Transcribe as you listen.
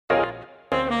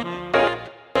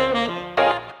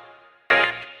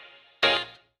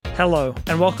Hello,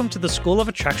 and welcome to the School of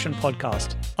Attraction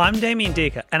podcast. I'm Damien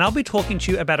Deeker, and I'll be talking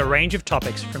to you about a range of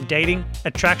topics from dating,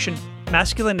 attraction,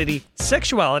 masculinity,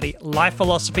 sexuality, life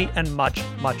philosophy, and much,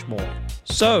 much more.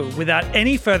 So, without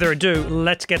any further ado,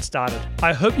 let's get started.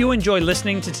 I hope you enjoy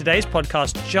listening to today's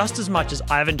podcast just as much as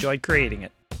I've enjoyed creating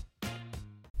it.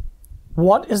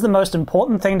 What is the most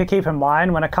important thing to keep in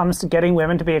mind when it comes to getting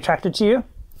women to be attracted to you?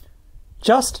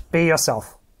 Just be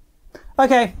yourself.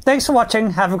 Okay, thanks for watching.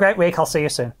 Have a great week. I'll see you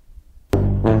soon.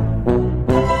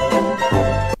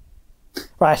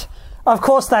 Right. Of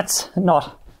course, that's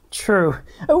not true.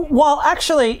 While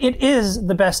actually it is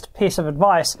the best piece of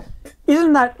advice,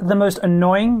 isn't that the most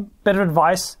annoying bit of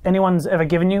advice anyone's ever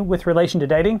given you with relation to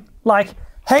dating? Like,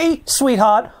 hey,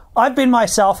 sweetheart, I've been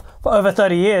myself for over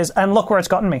 30 years and look where it's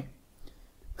gotten me.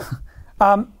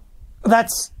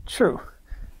 That's true.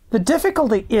 The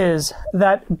difficulty is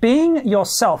that being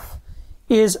yourself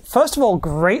is, first of all,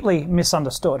 greatly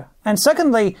misunderstood. And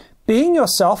secondly, being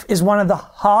yourself is one of the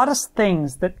hardest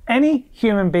things that any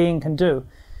human being can do.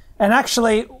 And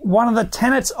actually, one of the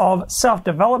tenets of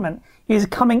self-development is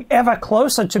coming ever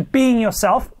closer to being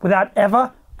yourself without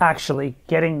ever actually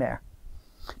getting there.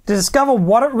 To discover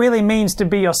what it really means to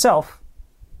be yourself,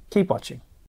 keep watching.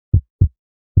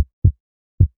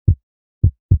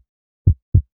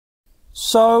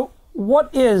 So,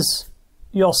 what is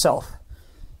yourself?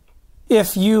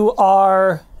 If you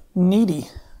are needy,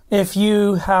 if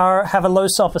you have a low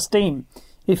self-esteem,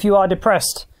 if you are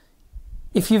depressed,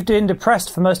 if you've been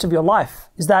depressed for most of your life,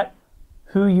 is that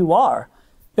who you are?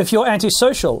 If you're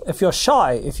antisocial, if you're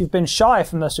shy, if you've been shy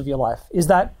for most of your life, is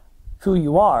that who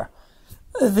you are?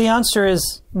 The answer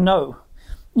is no.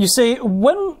 You see,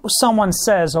 when someone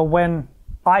says, or when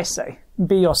I say,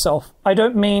 be yourself, I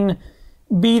don't mean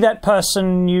be that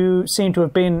person you seem to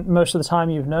have been most of the time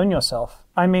you've known yourself.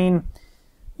 I mean,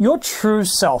 your true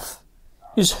self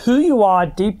is who you are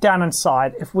deep down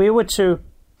inside. If we were to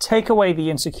take away the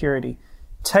insecurity,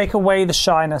 take away the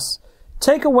shyness,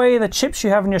 take away the chips you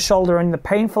have on your shoulder and the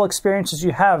painful experiences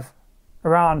you have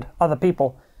around other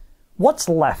people, what's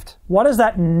left? What is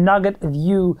that nugget of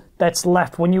you that's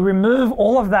left when you remove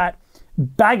all of that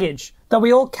baggage that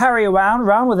we all carry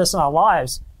around with us in our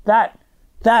lives? That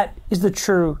is the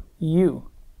true you.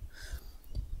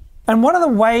 And one of the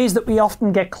ways that we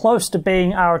often get close to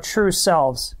being our true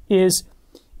selves is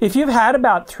if you've had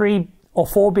about 3 or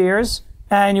 4 beers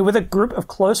and you're with a group of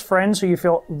close friends who you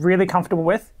feel really comfortable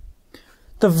with,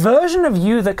 the version of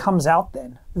you that comes out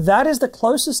then, that is the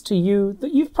closest to you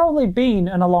that you've probably been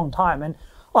in a long time. And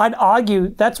I'd argue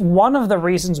that's one of the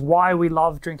reasons why we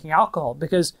love drinking alcohol,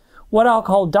 because what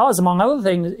alcohol does, among other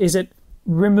things, is it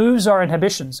removes our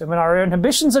inhibitions. And when our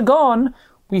inhibitions are gone,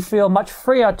 we feel much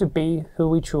freer to be who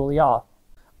we truly are.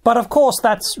 But of course,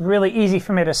 that's really easy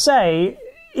for me to say.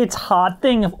 It's a hard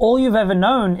thing if all you've ever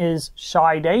known is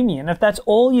shy Damien. If that's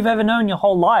all you've ever known your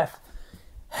whole life,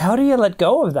 how do you let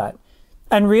go of that?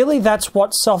 And really, that's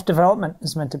what self-development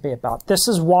is meant to be about. This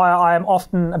is why I am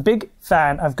often a big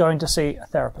fan of going to see a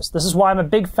therapist. This is why I'm a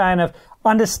big fan of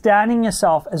understanding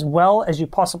yourself as well as you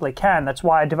possibly can. That's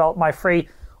why I developed my free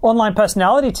online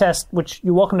personality test, which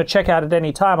you're welcome to check out at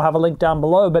any time. I'll have a link down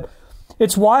below. But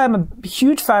it's why I'm a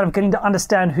huge fan of getting to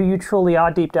understand who you truly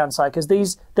are deep down inside,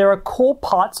 because there are core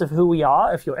parts of who we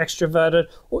are. If you're extroverted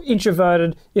or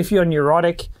introverted, if you're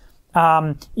neurotic,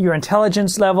 your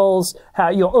intelligence levels,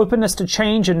 your openness to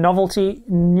change and novelty,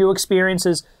 new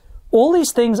experiences, all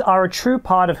these things are a true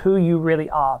part of who you really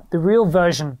are, the real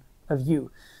version of you.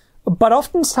 But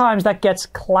oftentimes that gets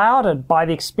clouded by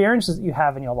the experiences that you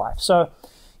have in your life. So,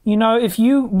 if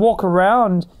you walk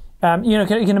around, you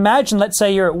can imagine, let's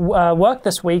say you're at work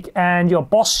this week and your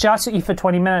boss shouts at you for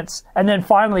 20 minutes and then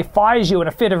finally fires you in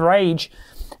a fit of rage.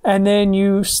 And then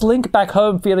you slink back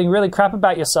home feeling really crap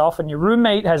about yourself, and your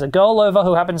roommate has a girl over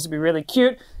who happens to be really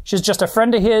cute. She's just a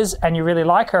friend of his and you really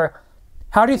like her.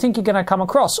 How do you think you're going to come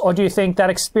across? Or do you think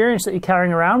that experience that you're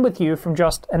carrying around with you from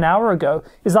just an hour ago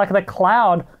is like the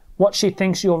cloud what she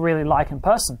thinks you'll really like in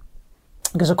person?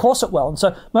 Because of course it will. And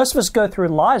so most of us go through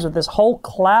lives with this whole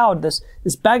cloud, this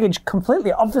baggage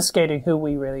completely obfuscating who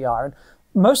we really are. And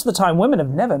most of the time women have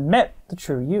never met the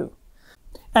true you.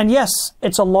 And yes,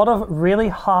 it's a lot of really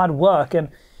hard work. And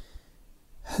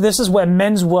this is where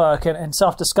men's work and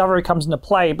self-discovery comes into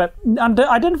play. But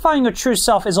identifying your true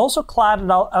self is also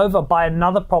clouded over by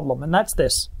another problem. And that's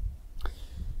this.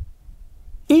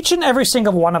 Each and every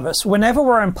single one of us, whenever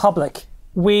we're in public,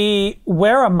 we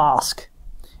wear a mask.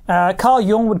 Carl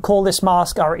Jung would call this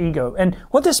mask our ego. And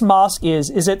what this mask is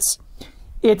it's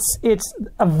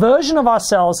a version of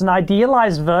ourselves, an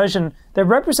idealized version that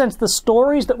represents the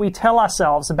stories that we tell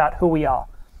ourselves about who we are.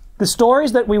 The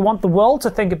stories that we want the world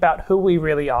to think about who we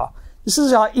really are. This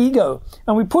is our ego.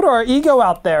 And we put our ego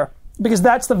out there because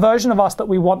that's the version of us that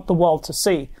we want the world to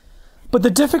see. But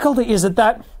the difficulty is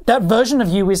that version of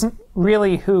you isn't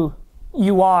really who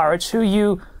you are. It's who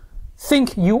you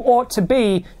think you ought to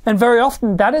be. And very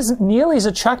often that isn't nearly as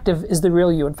attractive as the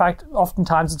real you. In fact,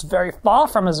 oftentimes it's very far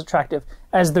from as attractive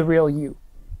as the real you.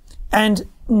 And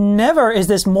never is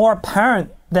this more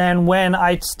apparent than when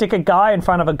I stick a guy in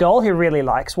front of a girl he really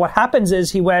likes. What happens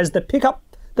is he wears the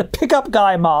pickup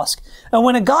guy mask. And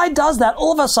when a guy does that,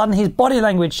 all of a sudden his body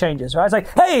language changes, right? It's like,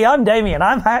 hey, I'm Damien.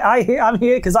 I'm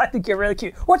here because I think you're really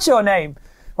cute. What's your name?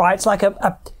 Right? It's like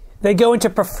they go into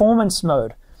performance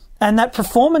mode. And that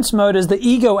performance mode is the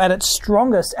ego at its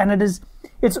strongest. And it's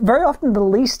very often the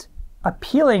least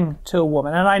appealing to a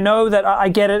woman. And I know that I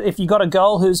get it. If you got a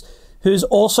girl who's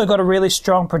also got a really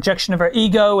strong projection of her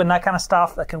ego and that kind of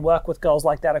stuff, that can work with girls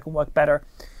like that, it can work better.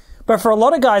 But for a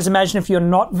lot of guys, imagine if you're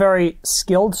not very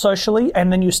skilled socially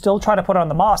and then you still try to put on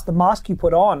the mask you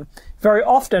put on very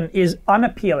often is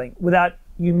unappealing without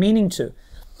you meaning to.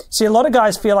 See, a lot of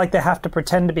guys feel like they have to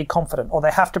pretend to be confident or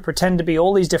they have to pretend to be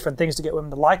all these different things to get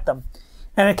women to like them.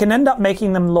 And it can end up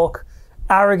making them look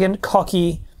arrogant,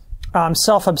 cocky,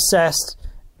 self-obsessed,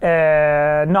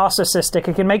 narcissistic.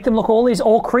 It can make them look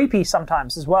all creepy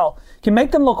sometimes as well. It can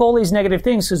make them look all these negative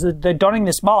things because they're donning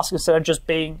this mask instead of just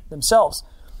being themselves.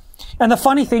 And the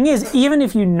funny thing is, even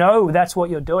if you know that's what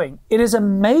you're doing, it is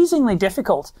amazingly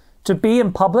difficult to be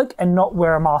in public and not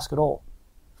wear a mask at all.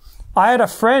 I had a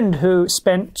friend who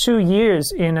spent 2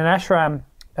 years in an ashram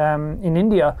in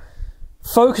India,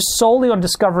 focused solely on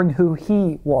discovering who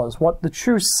he was, what the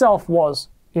true self was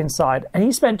inside. And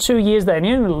he spent 2 years there, and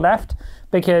he only left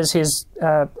because his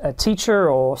a teacher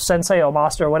or sensei or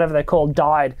master or whatever they're called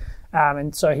died.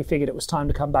 And so he figured it was time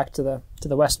to come back to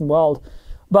the Western world.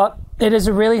 But it is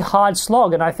a really hard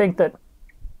slog. And I think that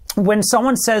when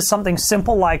someone says something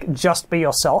simple like just be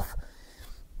yourself,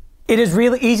 it is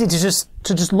really easy to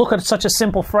just look at such a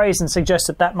simple phrase and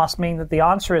suggest that must mean that the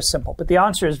answer is simple. But the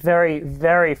answer is very,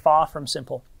 very far from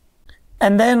simple.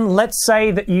 And then let's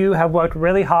say that you have worked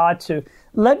really hard to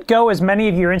let go as many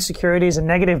of your insecurities and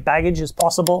negative baggage as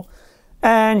possible.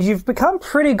 And you've become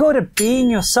pretty good at being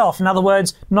yourself. In other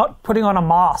words, not putting on a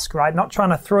mask, right? Not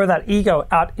trying to throw that ego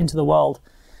out into the world.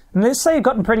 And let's say you've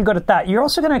gotten pretty good at that. You're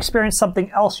also going to experience something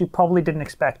else you probably didn't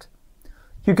expect.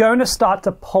 You're going to start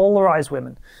to polarize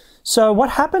women. So what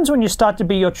happens when you start to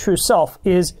be your true self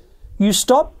is you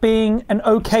stop being an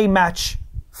okay match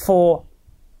for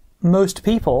most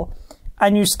people,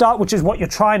 and you start, which is what you're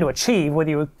trying to achieve, whether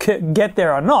you get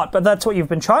there or not, but that's what you've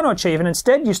been trying to achieve, and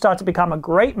instead you start to become a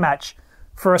great match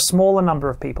for a smaller number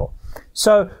of people.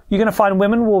 So you're going to find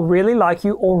women will really like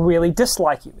you or really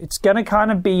dislike you. It's going to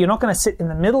kind of be, you're not going to sit in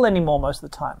the middle anymore most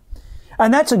of the time.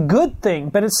 And that's a good thing,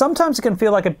 but sometimes it can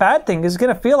feel like a bad thing because it's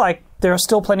going to feel like there are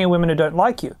still plenty of women who don't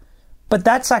like you. But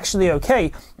that's actually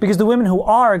okay because the women who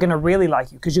are going to really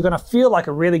like you because you're going to feel like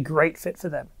a really great fit for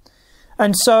them.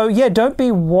 And so, yeah, don't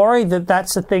be worried that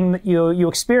that's a thing that you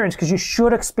experience because you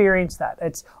should experience that.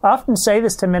 I often say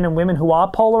this to men and women who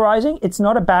are polarizing. It's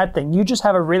not a bad thing. You just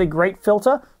have a really great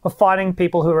filter for finding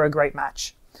people who are a great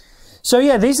match. So,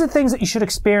 yeah, these are things that you should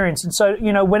experience. And so,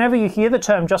 whenever you hear the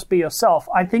term just be yourself,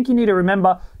 I think you need to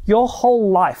remember your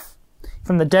whole life,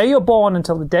 from the day you're born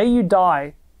until the day you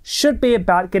die, should be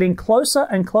about getting closer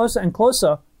and closer and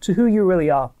closer to who you really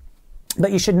are.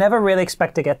 But you should never really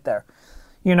expect to get there.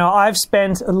 I've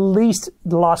spent at least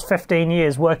the last 15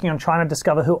 years working on trying to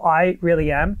discover who I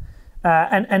really am.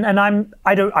 And I'm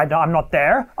not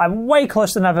there. I'm way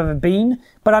closer than I've ever been,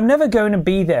 but I'm never going to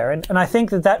be there. And I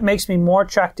think that makes me more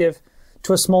attractive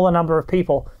to a smaller number of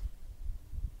people.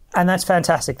 And that's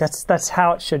fantastic. That's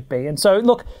how it should be. And so,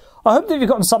 look, I hope that you've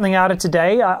gotten something out of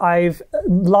today. I've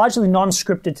largely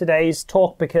non-scripted today's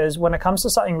talk because when it comes to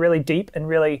something really deep and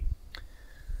really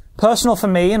personal for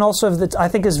me, and also that I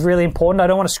think is really important, I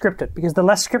don't want to script it because the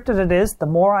less scripted it is, the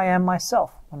more I am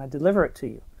myself when I deliver it to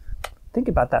you. Think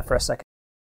about that for a second.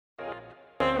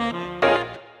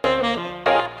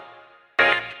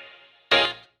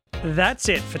 That's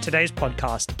it for today's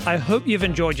podcast. I hope you've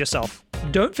enjoyed yourself.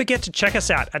 Don't forget to check us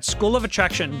out at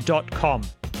schoolofattraction.com.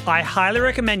 I highly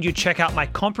recommend you check out my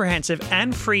comprehensive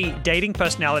and free dating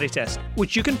personality test,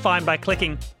 which you can find by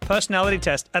clicking Personality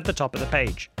Test at the top of the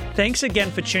page. Thanks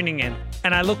again for tuning in,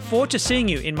 and I look forward to seeing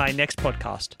you in my next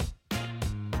podcast.